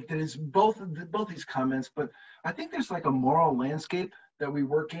that is both these comments, but I think there's like a moral landscape that we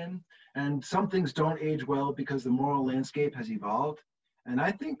work in, and some things don't age well because the moral landscape has evolved. And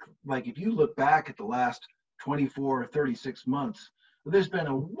I think, like, if you look back at the last 24 or 36 months, there's been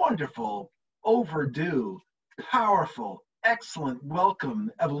a wonderful, overdue, powerful, excellent,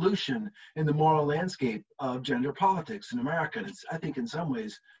 welcome evolution in the moral landscape of gender politics in America. It's, I think, in some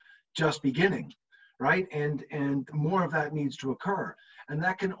ways, just beginning, right? And more of that needs to occur. And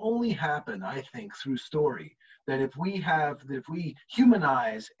that can only happen, I think, through story. That if we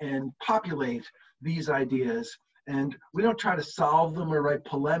humanize and populate these ideas, and we don't try to solve them or write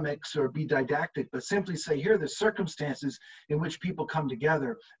polemics or be didactic, but simply say, here are the circumstances in which people come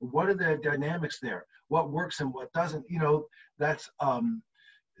together. What are the dynamics there? What works and what doesn't? That's,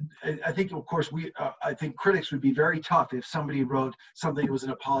 I think, of course, I think critics would be very tough if somebody wrote something that was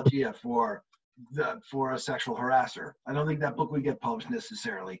an apologia for a sexual harasser. I don't think that book would get published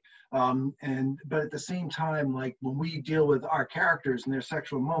necessarily. But at the same time, like, when we deal with our characters and their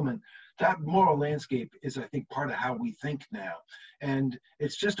sexual moment, that moral landscape is, I think, part of how we think now. And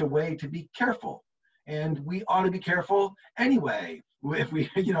it's just a way to be careful. And we ought to be careful anyway. If we,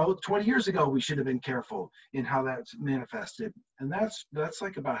 20 years ago, we should have been careful in how that's manifested. And that's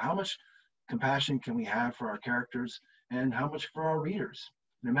like about how much compassion can we have for our characters and how much for our readers.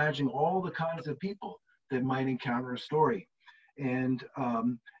 And imagine all the kinds of people that might encounter a story. And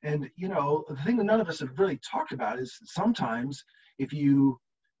the thing that none of us have really talked about is sometimes if you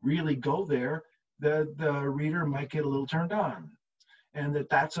really go there, the reader might get a little turned on, and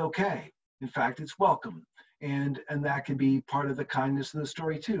that's okay. In fact, it's welcome. And that can be part of the kindness of the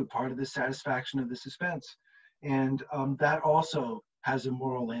story too, part of the satisfaction of the suspense. And that also has a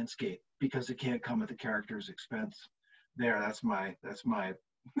moral landscape because it can't come at the character's expense. That's my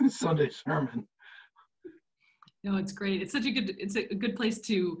Sunday sermon. No, it's great. It's a good place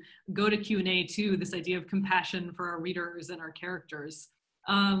to go to Q&A too, this idea of compassion for our readers and our characters.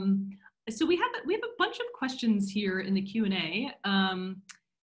 So we have a bunch of questions here in the Q&A.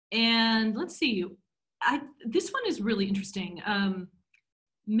 And let's see, this one is really interesting.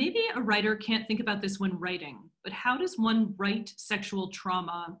 Maybe a writer can't think about this when writing, but how does one write sexual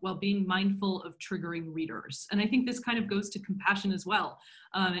trauma while being mindful of triggering readers? And I think this kind of goes to compassion as well.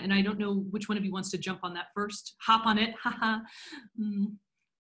 And I don't know which one of you wants to jump on that first. Hop on it, haha.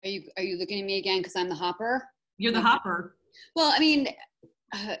 Are you looking at me again because I'm the hopper? You're the hopper. Well, I mean,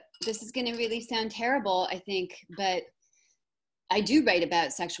 this is going to really sound terrible, I think, but I do write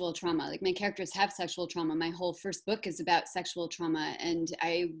about sexual trauma. Like, my characters have sexual trauma. My whole first book is about sexual trauma. And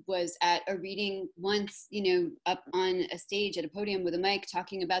I was at a reading once, up on a stage at a podium with a mic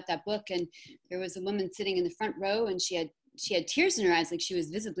talking about that book. And there was a woman sitting in the front row, and she had tears in her eyes, like she was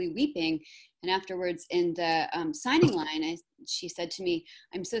visibly weeping. And afterwards in the signing line, she said to me,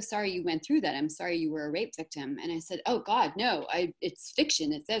 "I'm so sorry you went through that. I'm sorry you were a rape victim." And I said, "Oh God, no, it's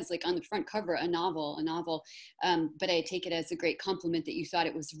fiction. It says, like, on the front cover, a novel. But I take it as a great compliment that you thought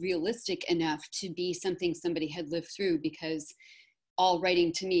it was realistic enough to be something somebody had lived through, because all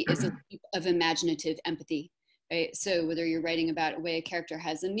writing to me is a leap of imaginative empathy." Right? So whether you're writing about a way a character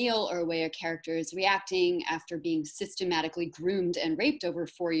has a meal or a way a character is reacting after being systematically groomed and raped over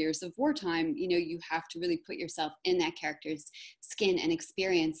 4 years of wartime, you have to really put yourself in that character's skin and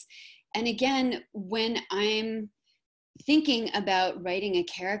experience. And again, when I'm thinking about writing a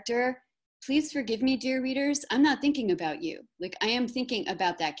character, please forgive me, dear readers, I'm not thinking about you. Like, I am thinking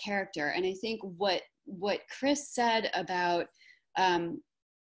about that character. And I think what Chris said about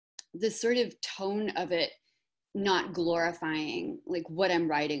the sort of tone of it not glorifying like what I'm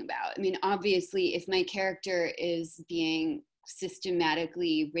writing about. I mean, obviously, if my character is being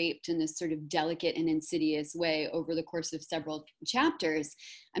systematically raped in this sort of delicate and insidious way over the course of several chapters,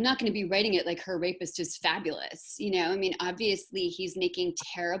 I'm not going to be writing it like her rapist is fabulous. You know, I mean, obviously he's making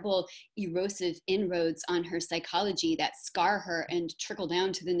terrible erosive inroads on her psychology that scar her and trickle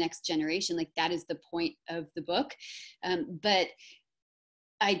down to the next generation. Like, that is the point of the book. But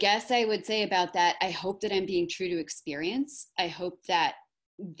I guess I would say about that, I hope that I'm being true to experience. I hope that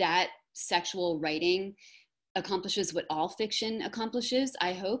that sexual writing accomplishes what all fiction accomplishes,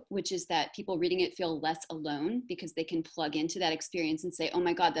 I hope, which is that people reading it feel less alone because they can plug into that experience and say, oh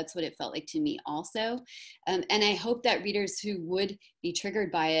my God, that's what it felt like to me also. And I hope that readers who would be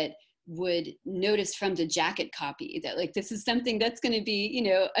triggered by it would notice from the jacket copy that like this is something that's going to be, you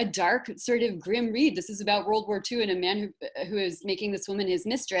know, a dark sort of grim read. This is about World War II and a man who is making this woman his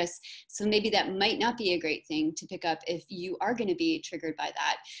mistress. So maybe that might not be a great thing to pick up if you are going to be triggered by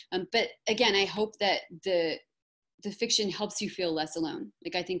that. But again, I hope that the fiction helps you feel less alone.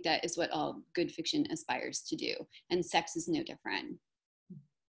 Like, I think that is what all good fiction aspires to do, and sex is no different.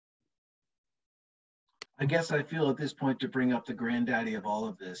 I guess I feel at this point to bring up the granddaddy of all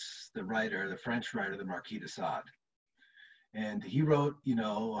of this, the writer, the French writer, the Marquis de Sade. And he wrote, you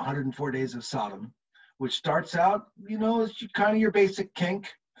know, 104 Days of Sodom, which starts out, you know, as kind of your basic kink.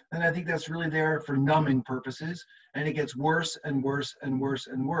 And I think that's really there for numbing purposes. And it gets worse and worse and worse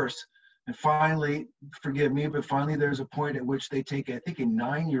and worse. And finally, forgive me, but finally there's a point at which they take, I think, a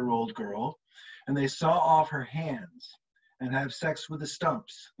 9-year-old girl and they saw off her hands and have sex with the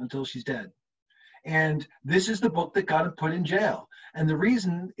stumps until she's dead. And this is the book that got him put in jail. And the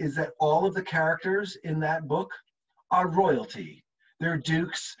reason is that all of the characters in that book are royalty. They're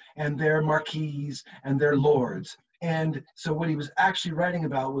dukes and they're marquises and they're lords. And so what he was actually writing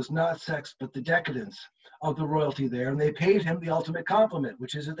about was not sex, but the decadence of the royalty there. And they paid him the ultimate compliment,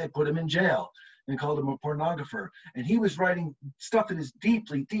 which is that they put him in jail and called him a pornographer. And he was writing stuff that is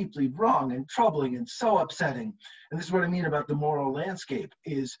deeply, deeply wrong and troubling and so upsetting. And this is what I mean about the moral landscape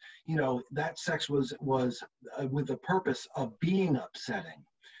is, you know, that sex was with the purpose of being upsetting.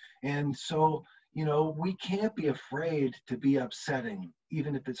 And so, you know, we can't be afraid to be upsetting,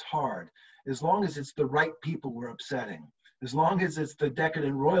 even if it's hard, as long as it's the right people we're upsetting, as long as it's the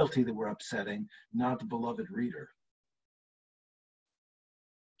decadent royalty that we're upsetting, not the beloved reader.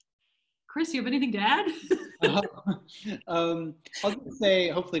 Chris, you have anything to add? I'll just say,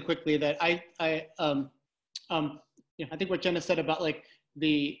 hopefully quickly, that I think what Jenna said about like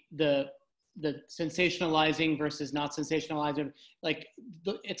the sensationalizing versus not sensationalizing, like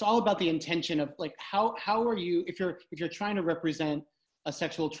it's all about the intention of like how are you, if you're trying to represent a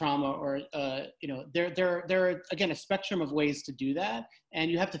sexual trauma or you know, there are again a spectrum of ways to do that,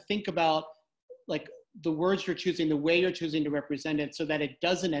 and you have to think about like the words you're choosing, the way you're choosing to represent it, so that it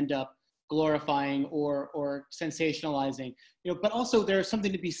doesn't end up glorifying or sensationalizing, you know. But also there's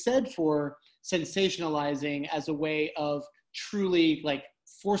something to be said for sensationalizing as a way of truly like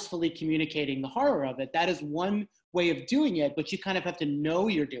forcefully communicating the horror of it. That is one way of doing it, but you kind of have to know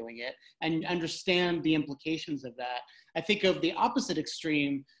you're doing it and understand the implications of that. I think of the opposite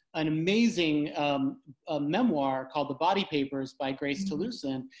extreme, an amazing memoir called The Body Papers by Grace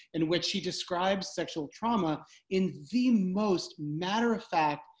Toulousan, in which she describes sexual trauma in the most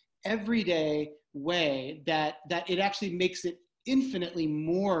matter-of-fact, everyday way that it actually makes it infinitely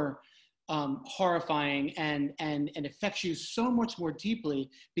more horrifying and affects you so much more deeply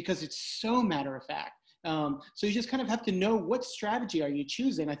because it's so matter of fact. So you just kind of have to know what strategy are you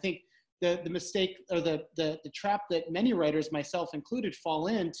choosing. I think the mistake or the trap that many writers, myself included, fall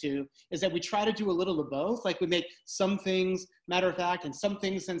into is that we try to do a little of both. Like we make some things matter of fact and some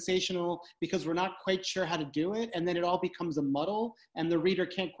things sensational because we're not quite sure how to do it. And then it all becomes a muddle and the reader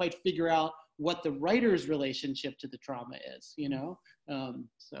can't quite figure out what the writer's relationship to the trauma is, you know?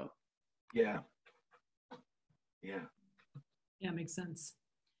 So. Yeah. Makes sense.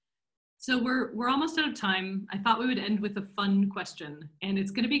 So we're almost out of time. I thought we would end with a fun question, and it's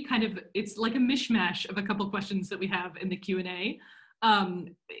going to be it's like a mishmash of a couple questions that we have in the Q&A.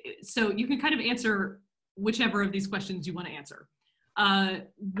 So you can kind of answer whichever of these questions you want to answer.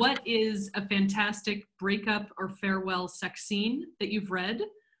 What is a fantastic breakup or farewell sex scene that you've read?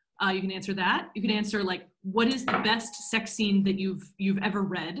 You can answer that. You can answer like, what is the best sex scene that you've ever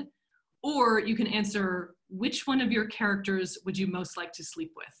read? Or you can answer, which one of your characters would you most like to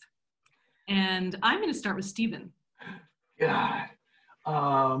sleep with? And I'm going to start with Stephen. God,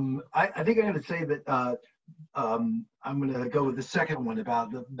 I think I'm going to say that I'm going to go with the second one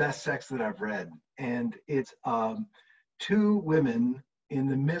about the best sex that I've read. And it's two women in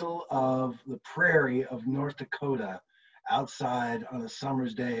the middle of the prairie of North Dakota outside on a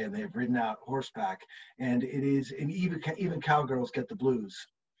summer's day, and they've ridden out horseback. And it is, and even cowgirls get the blues.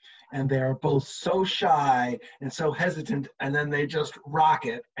 And they are both so shy and so hesitant, and then they just rock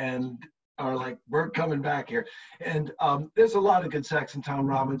it and are like, we're coming back here. And there's a lot of good sex in Tom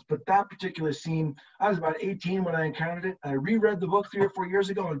Robbins, but that particular scene, I was about 18 when I encountered it. I reread the book 3 or 4 years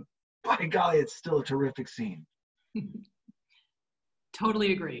ago, and by golly, it's still a terrific scene.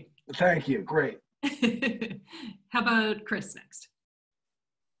 Totally agree. Thank you, great. How about Chris next?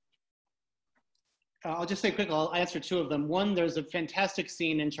 I'll just say quick, I'll answer 2 of them. One, there's a fantastic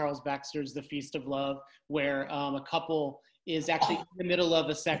scene in Charles Baxter's The Feast of Love where a couple is actually in the middle of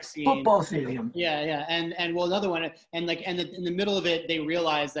a sex scene. Football stadium. Yeah, yeah, and well, another one, and in the middle of it, they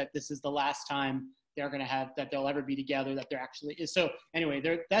realize that this is the last time they're going to have, that they'll ever be together, that there actually is. So anyway,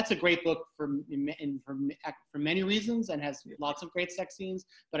 that's a great book for many reasons and has lots of great sex scenes,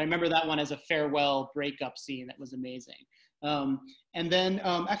 but I remember that one as a farewell breakup scene that was amazing. And then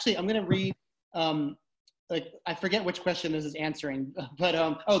actually, I'm going to read, like, I forget which question this is answering, but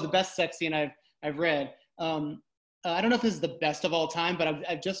oh, the best sex scene I've read. I don't know if this is the best of all time, but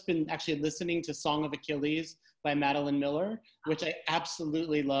I've just been actually listening to Song of Achilles by Madeline Miller, which I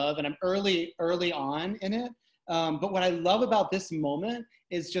absolutely love, and I'm early on in it. But what I love about this moment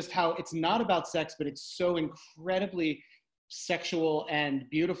is just how it's not about sex, but it's so incredibly sexual and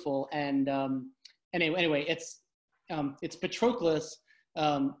beautiful. And anyway, it's Patroclus,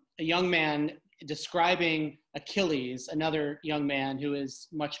 a young man, describing Achilles, another young man who is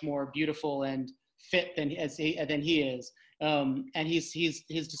much more beautiful and fit than he is, and he's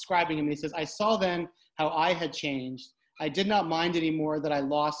describing him, and he says, "I saw then how I had changed. I did not mind anymore that I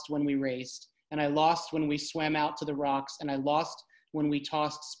lost when we raced, and I lost when we swam out to the rocks, and I lost when we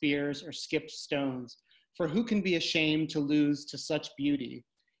tossed spears or skipped stones. For who can be ashamed to lose to such beauty?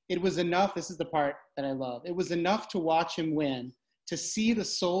 It was enough," this is the part that I love, "it was enough to watch him win, to see the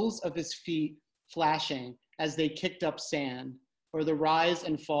soles of his feet flashing as they kicked up sand, or the rise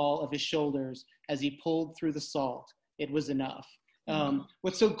and fall of his shoulders as he pulled through the salt. It was enough."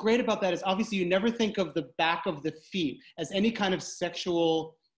 What's so great about that is obviously you never think of the back of the feet as any kind of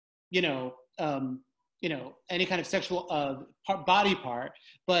sexual, any kind of sexual body part,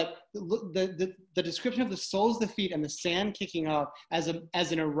 but the description of the soles of the feet and the sand kicking up as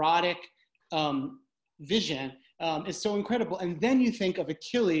an erotic vision is so incredible. And then you think of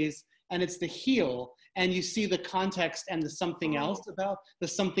Achilles, and it's the heel, and you see the context and the something else about the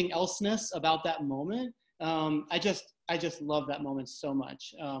something elseness about that moment. I just love that moment so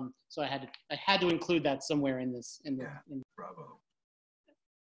much. So I had to include that somewhere in this. Bravo.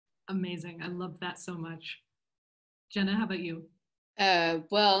 Amazing. I love that so much. Jenna, how about you?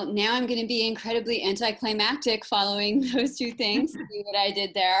 Well, now I'm going to be incredibly anticlimactic following those 2 things. See what I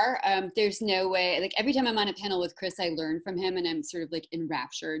did there. There's no way, like every time I'm on a panel with Chris, I learn from him, and I'm sort of like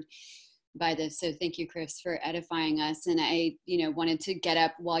enraptured by this. So thank you, Chris, for edifying us. And I, wanted to get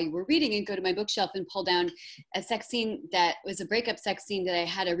up while you were reading and go to my bookshelf and pull down a sex scene that was a breakup sex scene that I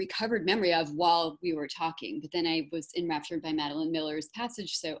had a recovered memory of while we were talking. But then I was enraptured by Madeline Miller's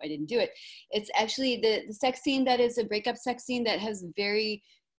passage, so I didn't do it. It's actually the sex scene that is a breakup sex scene that has very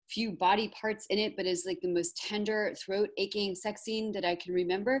few body parts in it, but is like the most tender, throat aching sex scene that I can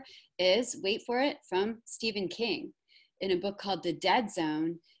remember is, wait for it, from Stephen King in a book called The Dead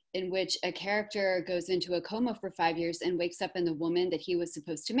Zone, in which a character goes into a coma for 5 years and wakes up, and the woman that he was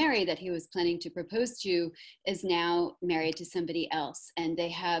supposed to marry, that he was planning to propose to, is now married to somebody else. And they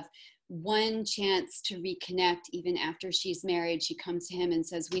have one chance to reconnect even after she's married. She comes to him and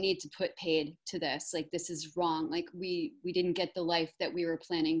says, "We need to put paid to this. Like, this is wrong. Like, we didn't get the life that we were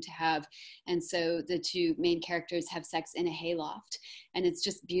planning to have." And so the 2 main characters have sex in a hayloft, and it's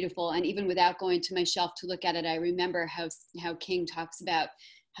just beautiful. And even without going to my shelf to look at it, I remember how King talks about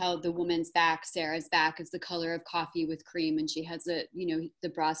how the woman's back, Sarah's back, is the color of coffee with cream, and she has the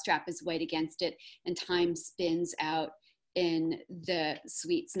bra strap is white against it, and time spins out in the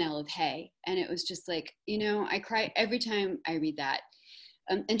sweet smell of hay. And it was just like, I cry every time I read that.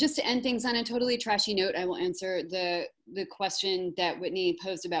 And just to end things on a totally trashy note, I will answer the question that Whitney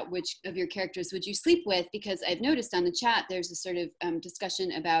posed about which of your characters would you sleep with, because I've noticed on the chat there's a sort of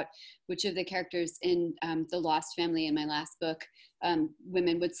discussion about which of the characters in The Lost Family, in my last book,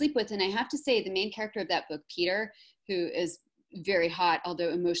 women would sleep with. And I have to say the main character of that book, Peter, who is very hot, although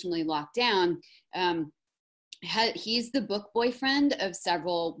emotionally locked down, he's the book boyfriend of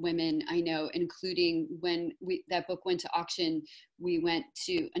several women I know, including when that book went to auction. We went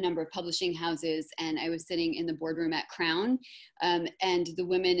to a number of publishing houses, and I was sitting in the boardroom at Crown, and the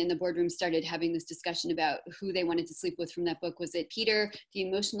women in the boardroom started having this discussion about who they wanted to sleep with from that book. Was it Peter, the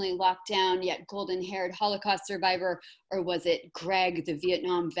emotionally locked down yet golden-haired Holocaust survivor, or was it Greg, the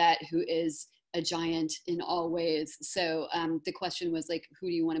Vietnam vet who is a giant in all ways? So the question was like, who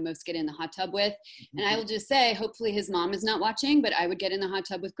do you want to most get in the hot tub with? And I will just say, hopefully his mom is not watching, but I would get in the hot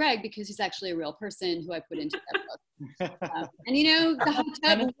tub with Greg because he's actually a real person who I put into that book. And you know, the hot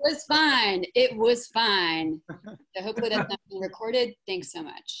tub was fine. It was fine. So hopefully that's not being recorded. Thanks so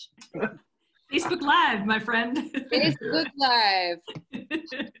much. Facebook Live, my friend. Facebook Live.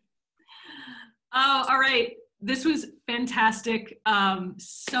 Oh, all right. This was fantastic.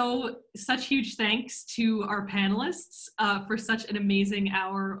 Such huge thanks to our panelists for such an amazing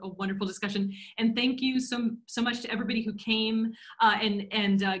hour, a wonderful discussion. And thank you so much to everybody who came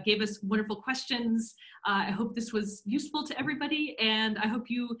and gave us wonderful questions. I hope this was useful to everybody. And I hope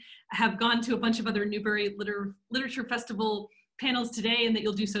you have gone to a bunch of other Newbery Literature Festival panels today, and that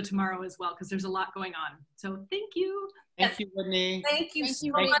you'll do so tomorrow as well, because there's a lot going on. So thank you. Thank you, Whitney. Thank you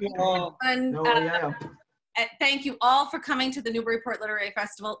so Thank much. you all. Thank you all for coming to the Newburyport Literary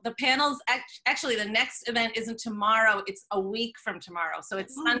Festival. The panels, actually the next event isn't tomorrow, it's a week from tomorrow. So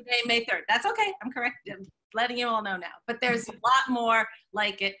it's Sunday, May 3rd. That's okay, I'm correct. I'm letting you all know now. But there's a lot more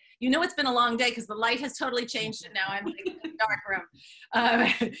like it. You know it's been a long day because the light has totally changed it now. I'm like in a dark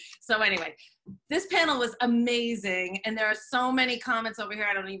room. So anyway, this panel was amazing. And there are so many comments over here,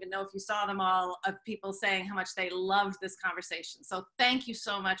 I don't even know if you saw them all, of people saying how much they loved this conversation. So thank you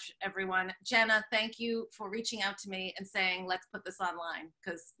so much, everyone. Jenna, thank you for reaching out to me and saying, let's put this online,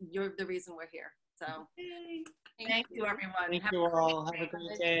 because you're the reason we're here. So thank you, everyone. Thank you all. Have a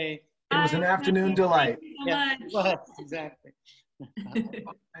great day. It was an afternoon delight. Yeah, well, exactly.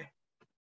 Bye.